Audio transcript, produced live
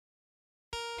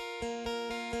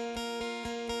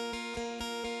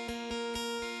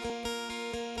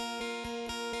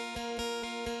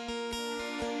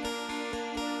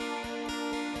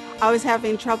I was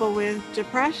having trouble with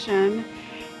depression,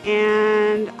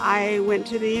 and I went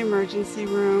to the emergency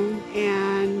room,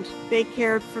 and they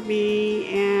cared for me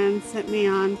and sent me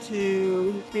on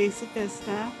to Mesa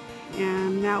Vista.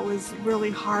 And that was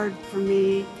really hard for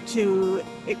me to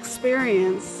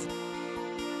experience.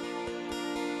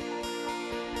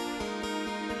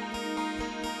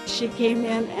 She came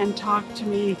in and talked to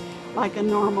me like a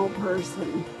normal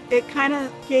person. It kind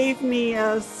of gave me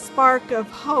a spark of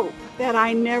hope that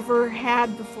I never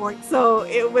had before. So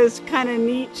it was kind of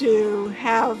neat to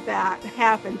have that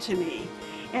happen to me.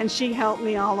 And she helped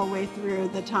me all the way through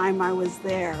the time I was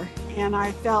there. And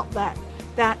I felt that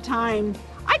that time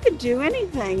I could do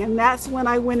anything. And that's when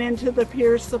I went into the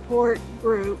peer support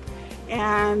group.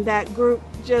 And that group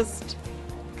just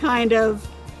kind of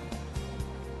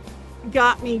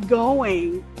got me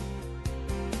going.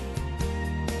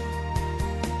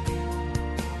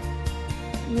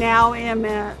 Now I'm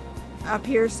a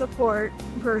peer support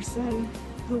person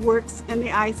who works in the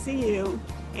ICU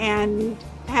and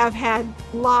have had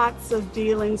lots of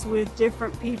dealings with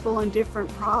different people and different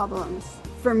problems.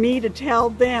 For me to tell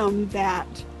them that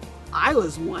I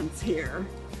was once here,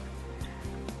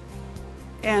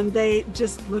 and they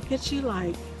just look at you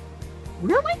like,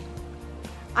 really?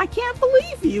 I can't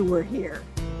believe you were here.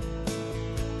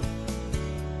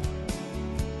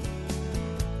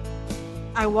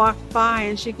 I walked by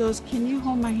and she goes, can you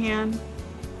hold my hand?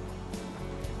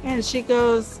 And she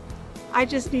goes, I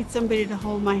just need somebody to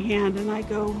hold my hand. And I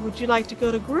go, would you like to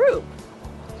go to group?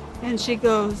 And she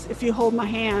goes, if you hold my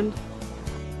hand.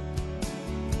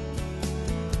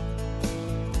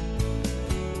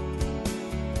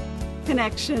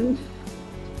 Connection,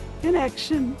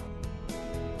 connection.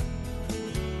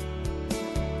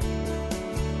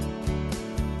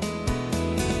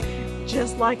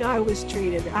 Just like I was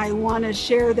treated. I want to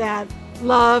share that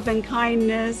love and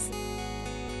kindness